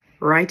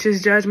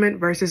righteous judgment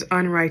versus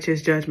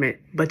unrighteous judgment,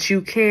 but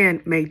you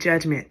can make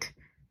judgment.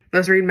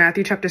 Let's read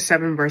Matthew chapter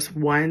 7, verse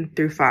 1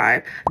 through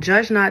 5.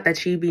 Judge not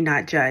that ye be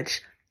not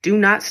judged. Do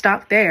not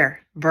stop there.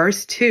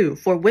 Verse 2,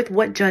 for with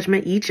what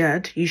judgment ye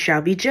judge, ye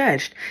shall be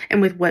judged,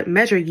 and with what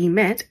measure ye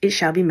met, it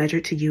shall be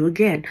measured to you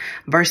again.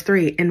 Verse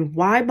 3, and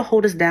why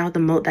beholdest thou the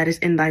mote that is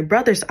in thy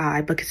brother's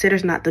eye, but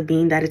considerest not the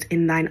beam that is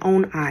in thine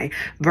own eye?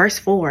 Verse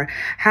 4,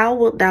 how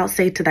wilt thou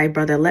say to thy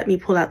brother, let me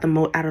pull out the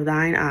mote out of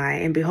thine eye,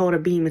 and behold, a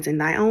beam is in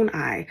thy own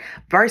eye?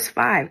 Verse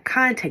 5,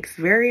 context,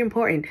 very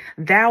important.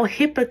 Thou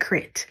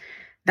hypocrite.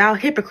 Thou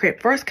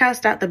hypocrite, first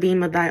cast out the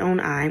beam of thy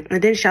own eye,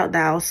 and then shalt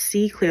thou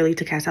see clearly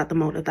to cast out the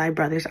mote of thy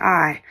brother's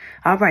eye.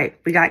 All right,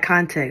 we got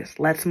context.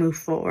 Let's move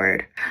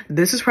forward.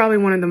 This is probably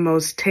one of the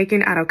most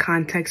taken out of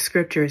context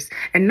scriptures,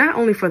 and not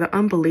only for the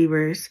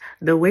unbelievers,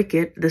 the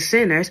wicked, the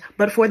sinners,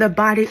 but for the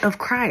body of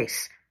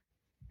Christ.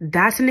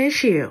 That's an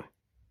issue.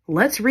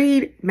 Let's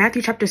read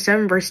Matthew chapter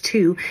 7, verse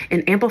 2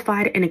 in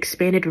Amplified and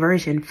Expanded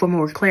Version for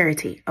more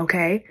clarity,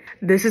 okay?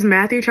 This is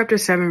Matthew chapter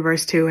 7,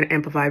 verse 2 in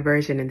Amplified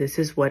Version, and this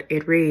is what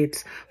it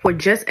reads. For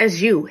just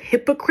as you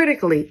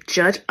hypocritically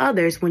judge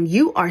others when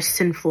you are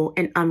sinful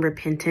and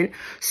unrepentant,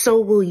 so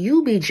will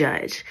you be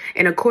judged.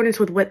 In accordance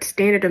with what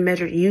standard of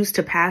measure used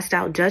to pass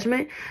out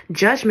judgment,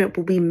 judgment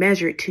will be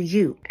measured to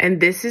you.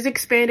 And this is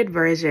Expanded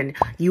Version.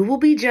 You will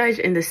be judged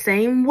in the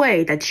same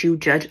way that you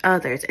judge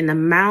others, and the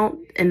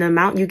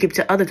amount you give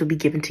to others will be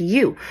given to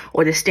you,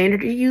 or the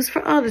standard you use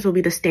for others will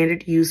be the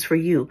standard used for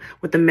you.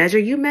 With the measure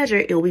you measure,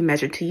 it will be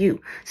measured to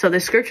you. So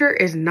the scripture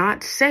is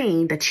not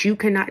saying that you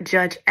cannot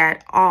judge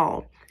at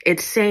all.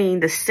 It's saying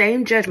the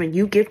same judgment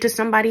you give to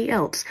somebody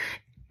else,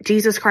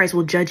 Jesus Christ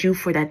will judge you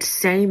for that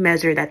same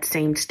measure, that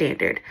same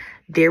standard.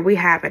 There we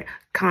have it.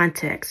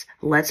 Context.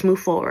 Let's move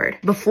forward.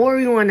 Before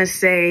we want to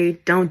say,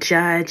 don't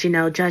judge,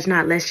 judge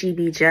not lest ye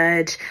be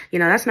judged.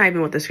 That's not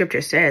even what the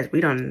scripture says.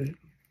 We don't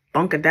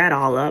bunker that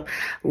all up.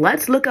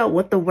 Let's look at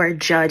what the word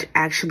judge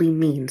actually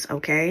means,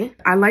 okay?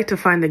 I like to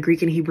find the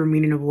Greek and Hebrew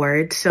meaning of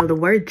words. So the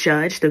word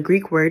judge, the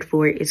Greek word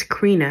for it is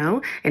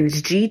krino, and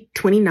it's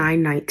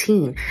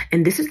G2919.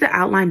 And this is the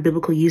outline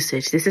biblical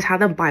usage. This is how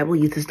the Bible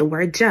uses the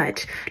word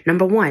judge.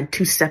 Number 1,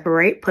 to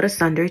separate, put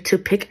asunder, to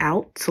pick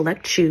out,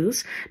 select,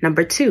 choose.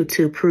 Number 2,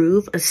 to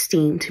approve,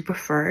 esteem, to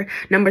prefer.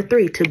 Number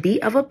 3, to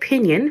be of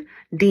opinion,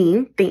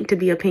 deem, think to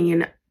be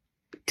opinion.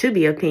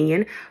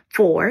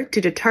 4,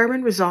 to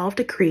determine, resolve,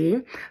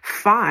 decree.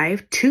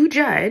 5, to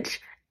judge.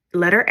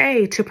 Letter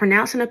A, to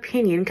pronounce an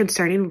opinion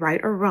concerning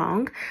right or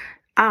wrong.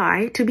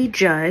 I, to be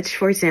judged,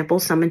 for example,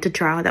 summoned to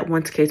trial that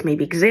one's case may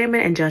be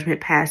examined and judgment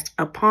passed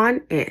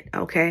upon it.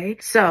 Okay,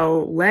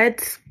 so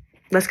let's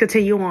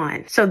continue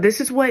on. So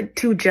this is what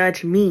to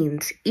judge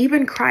means.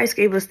 Even Christ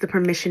gave us the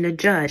permission to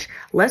judge.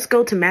 Let's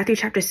go to Matthew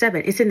chapter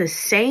 7. It's in the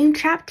same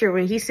chapter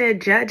when he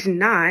said, judge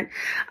not.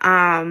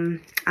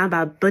 I'm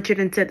about butchered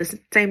and said the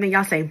same thing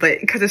y'all say,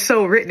 but because it's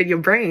so written in your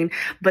brain.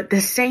 But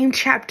the same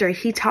chapter,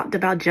 he talked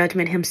about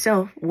judgment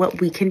himself, what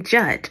we can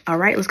judge. All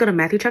right, let's go to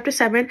Matthew chapter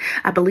 7,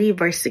 I believe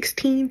verse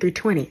 16 through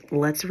 20.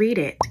 Let's read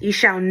it. You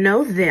shall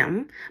know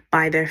them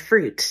by their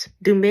fruits.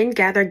 Do men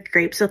gather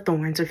grapes of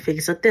thorns or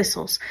figs of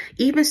thistles?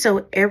 Even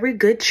so, every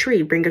good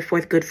tree bringeth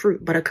forth good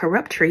fruit, but a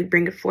corrupt tree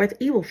bringeth forth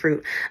evil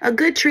fruit. A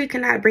good tree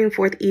cannot bring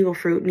forth evil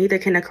fruit, neither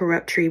can a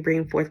corrupt tree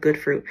bring forth good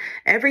fruit.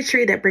 Every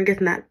tree that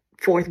bringeth not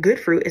forth good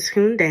fruit is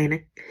hewn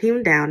down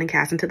and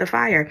cast into the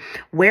fire.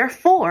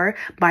 Wherefore,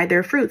 by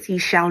their fruits ye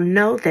shall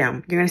know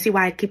them. You're going to see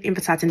why I keep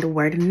emphasizing the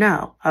word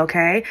know,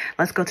 okay?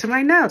 Let's go to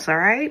my notes, all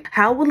right?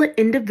 How will an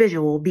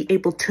individual be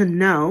able to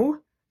know,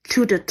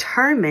 to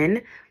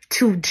determine,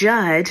 to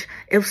judge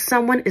if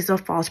someone is a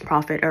false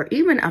prophet or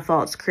even a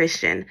false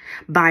Christian?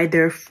 By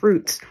their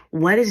fruits.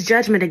 What is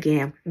judgment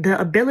again? The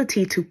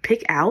ability to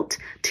pick out,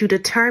 to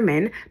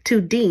determine,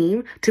 to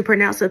deem, to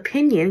pronounce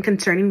opinion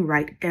concerning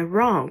right and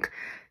wrong.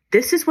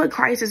 This is what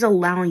Christ is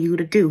allowing you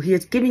to do. He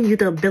is giving you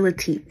the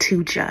ability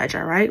to judge,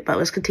 all right? But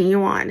let's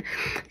continue on.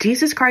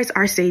 Jesus Christ,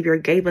 our Savior,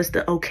 gave us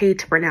the okay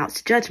to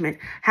pronounce judgment.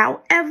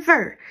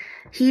 However,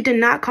 he did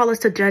not call us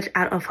to judge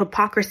out of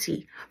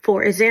hypocrisy.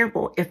 For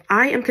example, if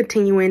I am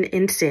continuing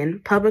in sin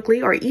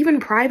publicly or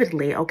even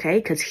privately, okay,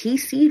 because he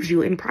sees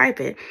you in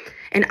private,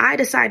 and I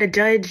decide to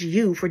judge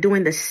you for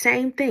doing the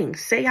same thing.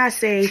 Say I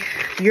say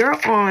you're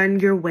on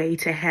your way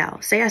to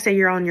hell.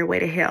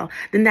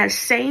 Then that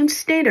same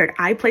standard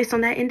I place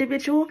on that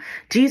individual,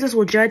 Jesus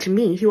will judge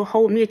me. He will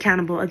hold me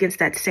accountable against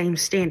that same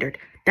standard.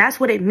 That's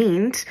what it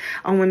means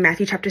in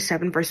Matthew chapter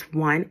 7, verse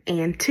 1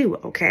 and 2,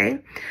 okay?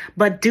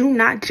 But do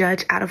not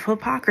judge out of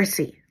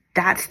hypocrisy.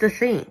 That's the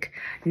thing.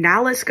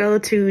 Now let's go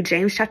to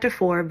James chapter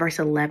 4, verse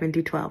 11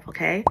 through 12,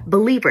 okay?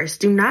 Believers,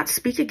 do not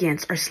speak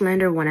against or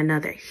slander one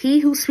another. He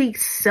who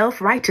speaks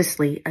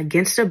self-righteously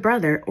against a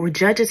brother or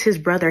judges his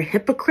brother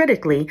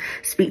hypocritically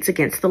speaks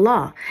against the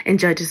law and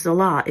judges the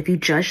law. If you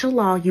judge the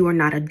law, you are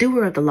not a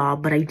doer of the law,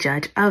 but a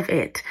judge of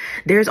it.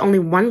 There is only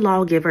one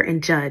lawgiver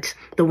and judge,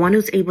 the one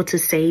who's able to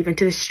save and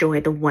to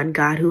destroy, the one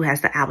God who has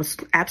the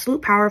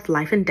absolute power of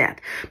life and death.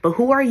 But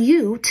who are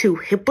you to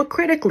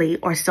hypocritically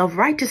or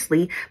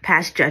self-righteously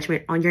pass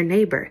judgment on your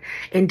neighbor.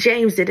 In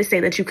James, did it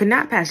say that you could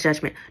not pass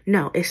judgment?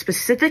 No, it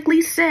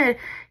specifically said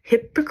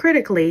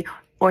hypocritically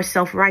or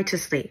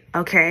self-righteously,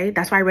 okay?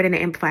 That's why I read it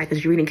in Amplified,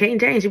 because you're reading King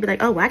James, you'd be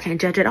like, oh, well, I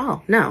can't judge at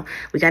all. No,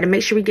 we got to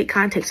make sure we get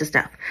context of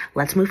stuff.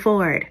 Let's move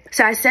forward.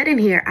 So I said in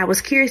here, I was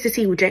curious to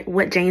see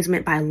what James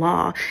meant by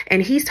law,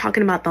 and he's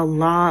talking about the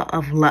law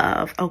of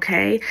love,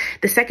 okay?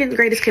 The second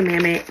greatest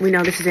commandment, we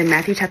know this is in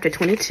Matthew chapter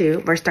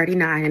 22, verse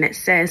 39, and it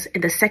says,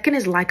 and the second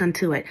is like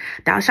unto it,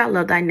 thou shalt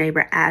love thy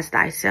neighbor as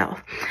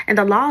thyself. And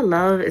the law of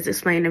love is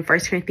explained in 1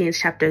 Corinthians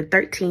chapter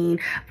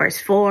 13, verse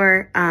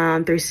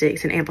 4 through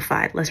 6 in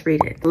Amplified. Let's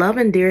read it. Love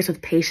endures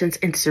with patience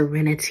and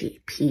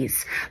serenity,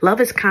 peace. Love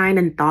is kind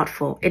and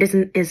thoughtful. It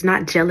is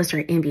not jealous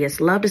or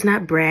envious. Love does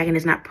not brag and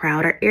is not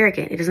proud or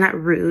arrogant. It is not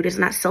rude. It is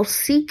not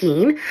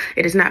self-seeking.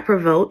 It is not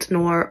provoked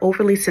nor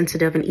overly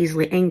sensitive and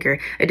easily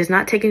angered. It does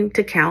not take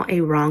into account a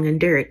wrong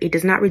endured. It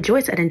does not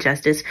rejoice at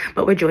injustice,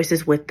 but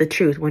rejoices with the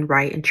truth when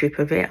right and truth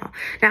prevail.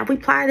 Now, if we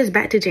apply this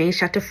back to James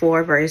chapter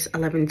 4, verse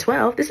 11 and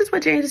 12, this is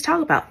what James is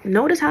talking about.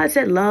 Notice how it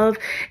said love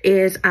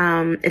is,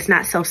 it's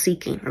not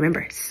self-seeking.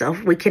 Remember,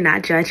 we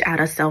cannot judge out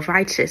of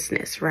self-righteousness.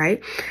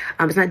 Right?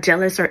 It's not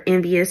jealous or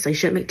envious, so you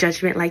shouldn't make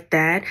judgment like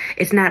that.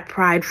 It's not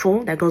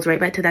prideful. That goes right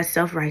back to that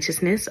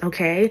self-righteousness,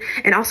 okay?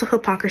 And also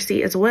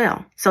hypocrisy as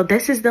well. So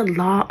this is the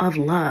law of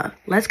love.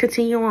 Let's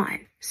continue on.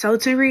 So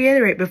to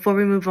reiterate before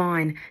we move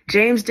on,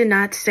 James did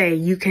not say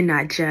you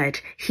cannot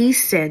judge. He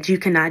said you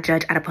cannot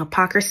judge out of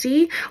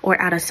hypocrisy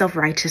or out of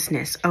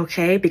self-righteousness,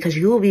 okay? Because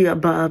you will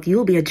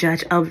be a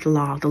judge of the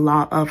law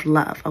of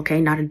love,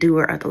 okay? Not a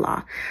doer of the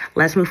law.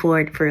 Let's move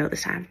forward for real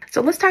this time.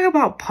 So let's talk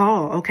about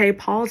Paul, okay?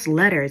 Paul's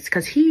letters,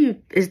 because he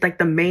is like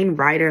the main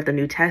writer of the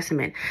New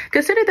Testament.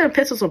 Consider the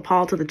epistles of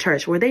Paul to the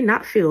church. Were they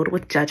not filled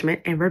with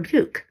judgment and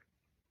rebuke?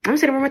 I'm going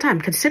to say it one more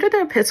time. Consider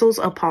the epistles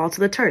of Paul to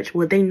the church.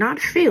 Were they not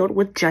filled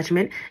with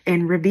judgment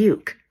and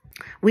rebuke?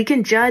 We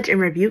can judge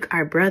and rebuke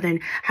our brethren.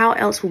 How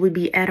else will we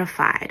be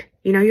edified?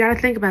 You know, you got to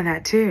think about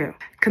that too.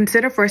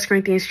 Consider 1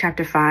 Corinthians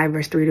chapter 5,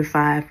 verse 3 to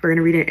 5. We're going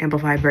to read it in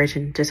Amplified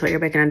version, just so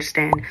everybody can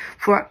understand.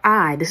 For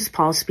I, this is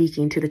Paul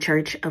speaking to the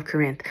church of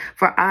Corinth.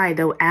 For I,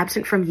 though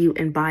absent from you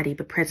in body,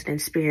 but present in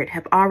spirit,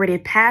 have already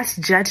passed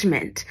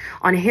judgment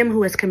on him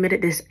who has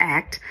committed this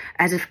act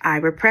as if I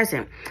were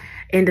present.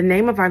 In the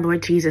name of our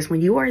Lord Jesus,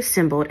 when you are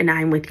assembled and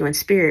I am with you in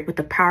spirit with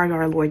the power of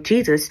our Lord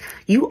Jesus,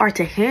 you are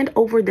to hand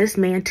over this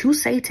man to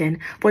Satan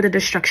for the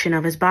destruction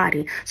of his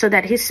body, so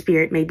that his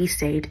spirit may be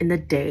saved in the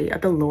day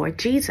of the Lord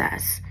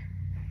Jesus.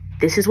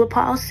 This is what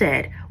Paul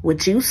said.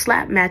 Would you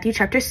slap Matthew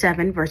chapter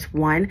 7, verse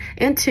 1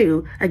 and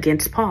 2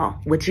 against Paul?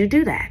 Would you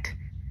do that?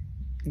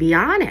 Be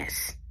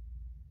honest.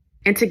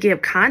 And to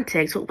give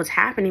context, what was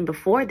happening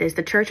before this,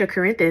 the church of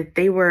Corinth,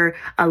 they were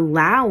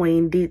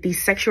allowing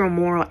these sexual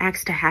moral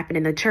acts to happen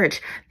in the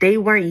church. They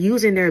weren't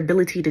using their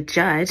ability to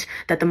judge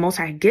that the Most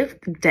High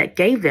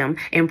gave them.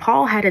 And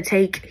Paul had to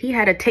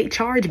take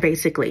charge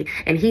basically,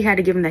 and he had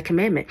to give them that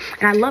commandment.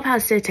 And I love how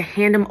it said to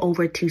hand them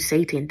over to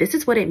Satan. This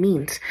is what it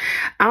means.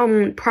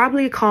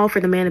 Probably call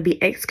for the man to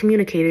be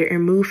excommunicated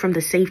and removed from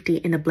the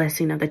safety and the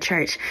blessing of the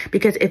church.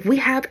 Because if we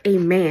have a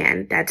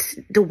man that's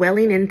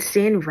dwelling in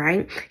sin,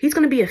 right, he's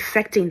going to be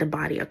affecting the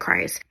body of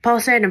Christ. Paul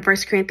said in 1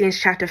 Corinthians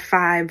chapter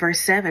 5, verse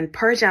 7,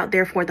 purge out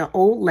therefore the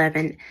old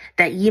leaven,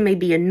 that ye may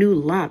be a new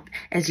lump,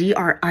 as ye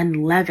are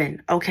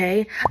unleavened.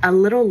 Okay? A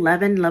little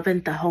leaven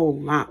leaveneth the whole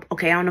lump.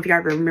 Okay? I don't know if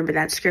y'all remember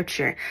that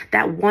scripture.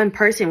 That one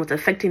person was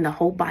affecting the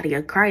whole body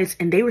of Christ,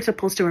 and they were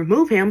supposed to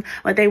remove him,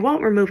 but they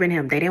weren't removing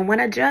him. They didn't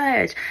want to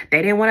judge.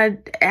 They didn't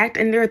want to act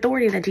in their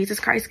authority that Jesus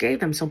Christ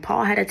gave them. So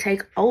Paul had to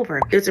take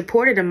over. It was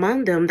reported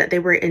among them that they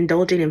were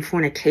indulging in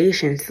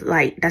fornications,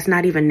 like that's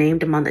not even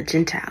named among the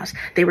Gentiles.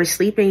 They were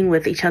sleeping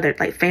with each other,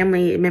 like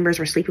family members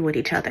were sleeping with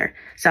each other.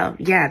 So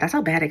yeah, that's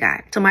how bad it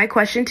got. So my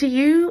question to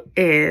you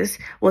is,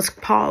 was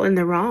Paul in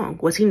the wrong?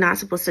 Was he not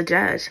supposed to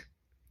judge?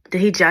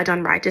 Did he judge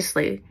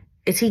unrighteously?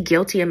 Is he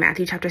guilty of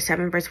Matthew chapter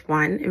 7, verse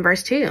 1 and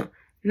verse 2?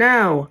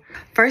 No.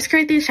 1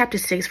 Corinthians chapter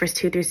 6, verse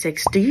 2 through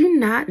 6. Do you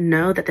not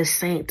know that the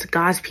saints,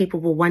 God's people,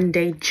 will one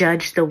day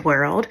judge the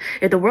world?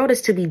 If the world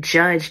is to be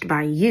judged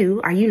by you,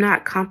 are you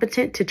not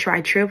competent to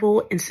try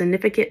trivial,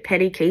 insignificant,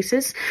 petty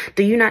cases?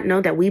 Do you not know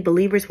that we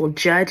believers will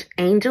judge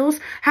angels?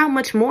 How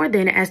much more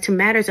then as to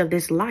matters of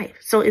this life?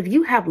 So if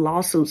you have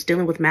lawsuits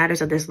dealing with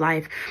matters of this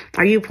life,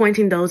 are you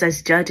appointing those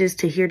as judges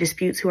to hear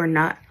disputes who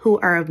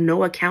are of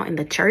no account in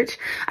the church?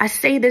 I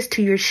say this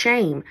to your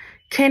shame.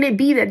 Can it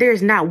be that there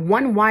is not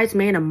one wise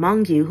man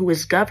among you who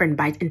is governed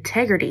by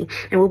integrity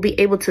and will be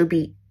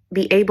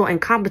able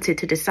and competent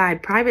to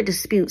decide private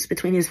disputes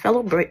between his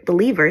fellow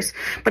believers,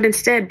 but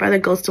instead brother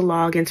goes to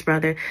law against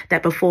brother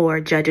that before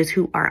judges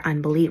who are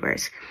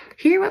unbelievers?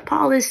 Hear what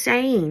Paul is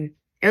saying.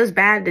 It was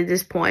bad to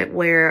this point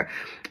where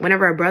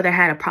whenever a brother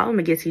had a problem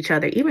against each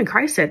other, even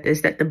Christ said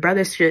this, that the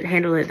brothers should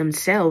handle it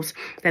themselves,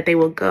 that they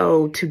will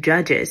go to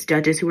judges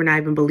who are not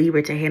even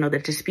believers to handle the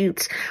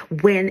disputes.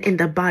 When in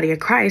the body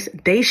of Christ,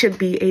 they should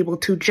be able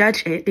to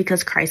judge it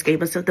because Christ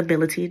gave us the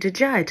ability to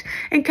judge.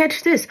 And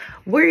catch this,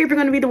 we're even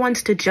going to be the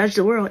ones to judge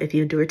the world if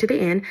you endure to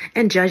the end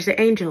and judge the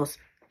angels.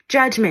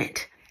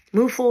 Judgment.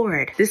 Move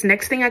forward. This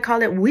next thing I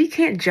call it, we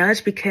can't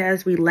judge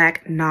because we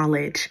lack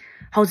knowledge.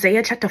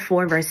 Hosea chapter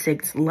 4, verse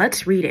 6.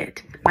 Let's read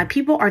it. My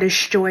people are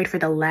destroyed for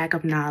the lack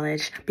of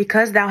knowledge.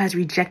 Because thou hast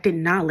rejected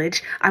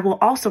knowledge, I will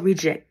also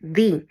reject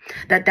thee,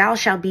 that thou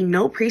shalt be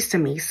no priest to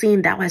me,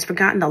 seeing thou hast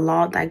forgotten the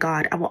law of thy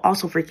God. I will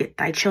also forget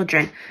thy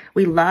children.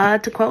 We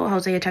love to quote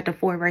Hosea chapter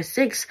 4, verse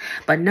 6,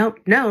 but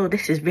no,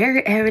 this is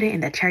very evident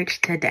in the church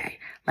today.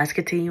 Let's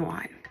continue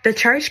on. The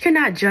church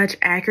cannot judge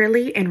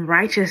accurately and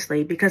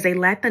righteously because they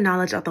lack the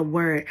knowledge of the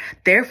word.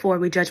 Therefore,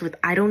 we judge with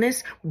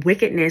idleness,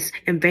 wickedness,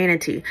 and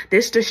vanity.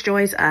 This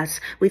destroys us.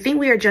 We think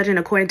we are judging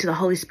according to the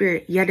Holy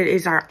Spirit, yet it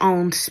is our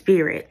own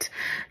spirit.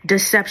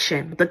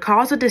 Deception. The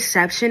cause of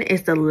deception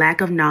is the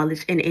lack of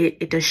knowledge, and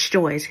it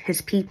destroys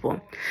his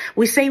people.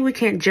 We say we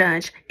can't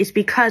judge. It's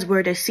because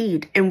we're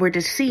deceived, and we're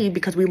deceived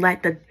because we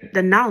lack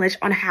the knowledge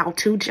on how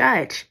to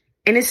judge.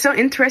 And it's so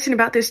interesting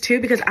about this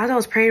too, because as I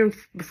was praying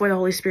before the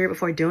Holy Spirit,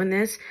 before doing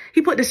this,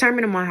 he put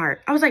discernment in my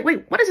heart. I was like,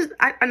 wait, what is this?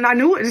 I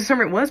knew what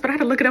discernment was, but I had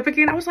to look it up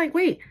again. I was like,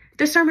 wait,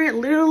 discernment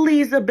literally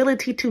is the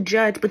ability to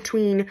judge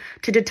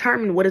to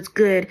determine what is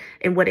good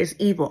and what is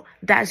evil.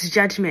 That's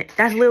judgment.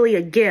 That's literally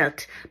a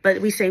gift.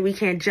 But we say we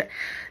can't judge.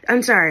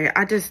 I'm sorry.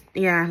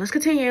 Let's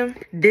continue.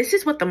 This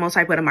is what the Most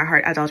High put in my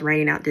heart as I was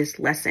writing out this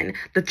lesson.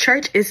 The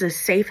church is a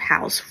safe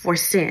house for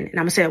sin. And I'm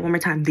going to say it one more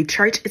time. The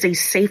church is a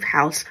safe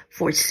house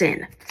for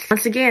sin.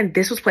 Once again,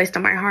 this was placed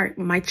on my heart.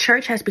 My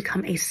church has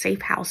become a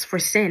safe house for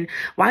sin.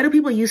 Why do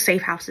people use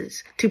safe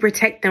houses? To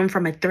protect them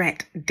from a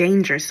threat,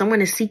 danger.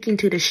 Someone is seeking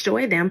to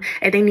destroy them,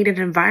 and they need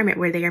an environment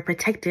where they are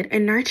protected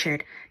and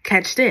nurtured.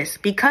 Catch this.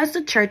 Because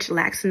the church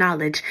lacks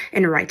knowledge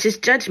and righteous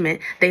judgment,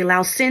 they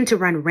allow sin to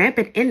run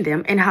rampant in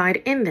them and hide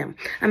in them.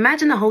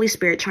 Imagine the Holy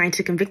Spirit trying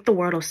to convict the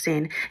world of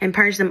sin and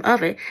purge them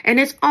of it, and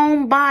its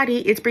own body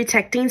is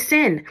protecting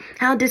sin.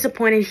 How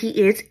disappointed he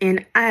is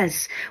in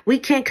us. We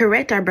can't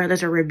correct our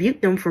brothers or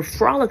rebuke them for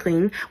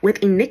frolicking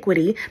with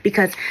iniquity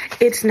because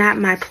it's not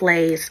my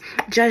place.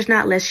 Judge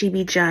not lest ye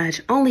be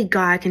judged. Only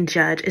God can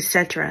judge,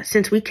 etc.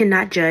 Since we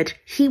cannot judge,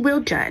 he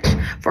will judge.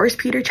 1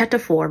 Peter chapter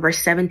 4, verse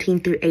 17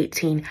 through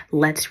 18.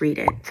 Let's read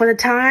it. For the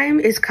time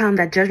is come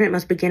that judgment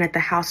must begin at the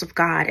house of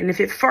God. And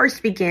if it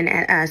first begin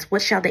at us,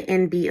 what shall the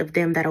end be of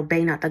them that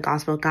obey not the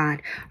gospel of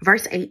God?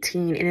 Verse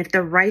 18. And if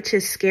the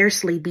righteous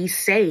scarcely be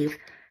saved,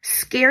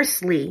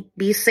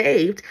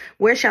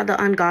 where shall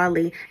the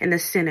ungodly and the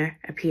sinner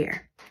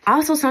appear?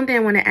 Also, something I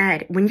want to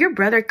add, when your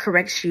brother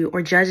corrects you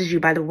or judges you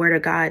by the word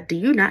of God, do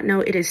you not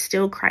know it is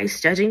still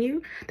Christ judging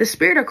you? The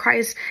Spirit of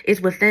Christ is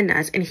within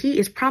us, and he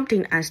is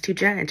prompting us to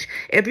judge.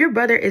 If your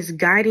brother is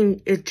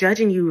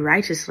judging you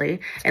righteously,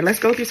 and let's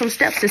go through some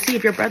steps to see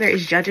if your brother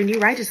is judging you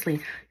righteously.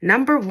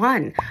 Number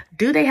 1,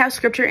 do they have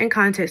scripture and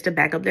context to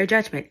back up their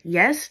judgment?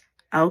 Yes?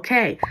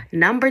 Okay.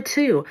 Number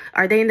 2,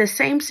 are they in the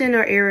same sin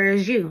or error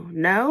as you?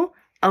 No?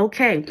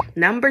 Okay.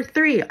 Number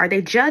 3, are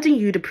they judging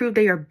you to prove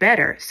they are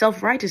better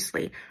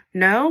self-righteously?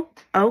 No?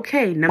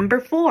 Okay.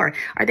 Number 4,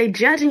 are they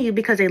judging you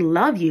because they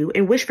love you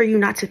and wish for you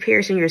not to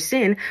perish in your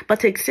sin, but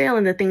to excel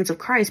in the things of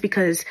Christ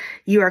because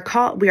we are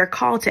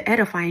called to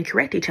edify and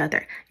correct each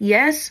other?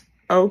 Yes?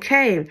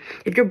 Okay.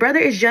 If your brother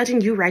is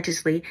judging you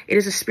righteously, it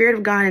is the Spirit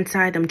of God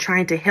inside them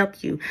trying to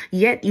help you.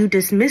 Yet you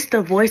dismiss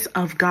the voice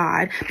of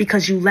God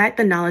because you lack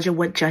the knowledge of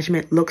what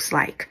judgment looks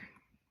like.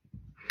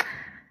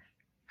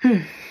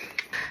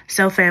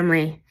 So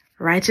family,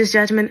 righteous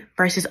judgment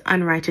versus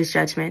unrighteous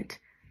judgment.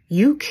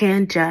 You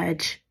can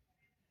judge,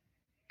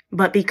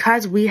 but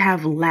because we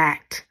have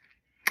lacked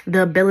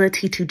the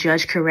ability to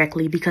judge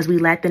correctly, because we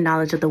lack the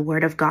knowledge of the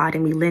word of God,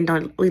 and we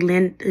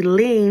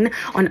lean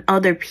on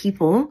other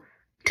people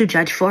to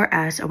judge for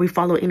us, or we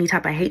follow any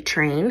type of hate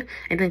train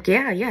and think,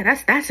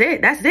 that's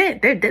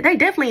it. They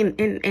definitely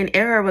in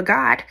error with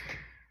God.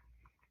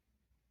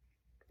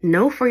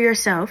 Know for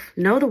yourself,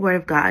 know the word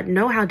of God,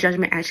 know how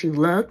judgment actually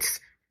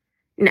looks,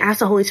 and ask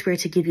the Holy Spirit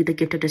to give you the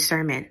gift of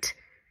discernment.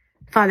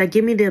 Father,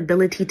 give me the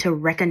ability to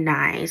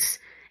recognize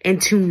and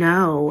to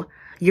know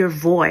your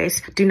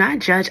voice. Do not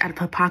judge out of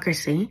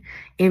hypocrisy,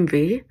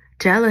 envy,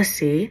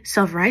 jealousy,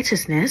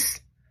 self-righteousness,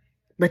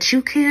 but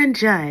you can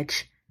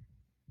judge.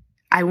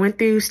 I went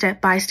through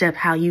step by step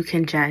how you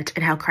can judge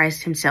and how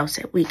Christ himself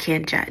said we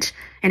can judge,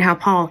 and how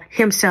Paul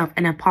himself,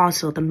 an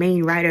apostle, the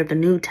main writer of the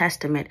New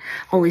Testament,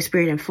 Holy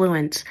Spirit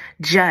influence,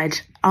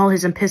 judge. All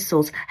his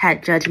epistles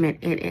had judgment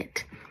in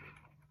it.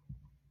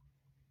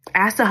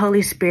 Ask the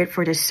Holy Spirit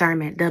for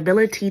discernment, the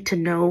ability to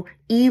know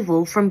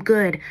evil from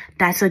good.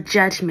 That's a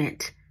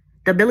judgment.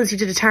 The ability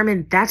to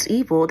determine that's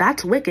evil,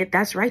 that's wicked,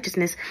 that's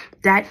righteousness.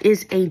 That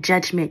is a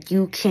judgment.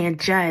 You can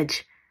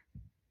judge.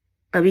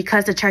 But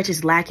because the church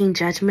is lacking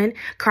judgment,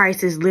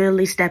 Christ is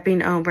literally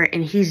stepping over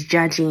and he's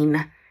judging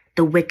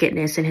the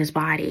wickedness in his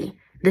body.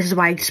 This is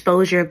why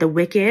exposure of the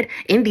wicked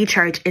in the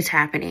church is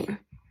happening.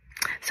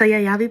 So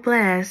y'all be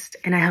blessed.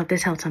 And I hope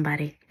this helped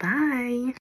somebody. Bye.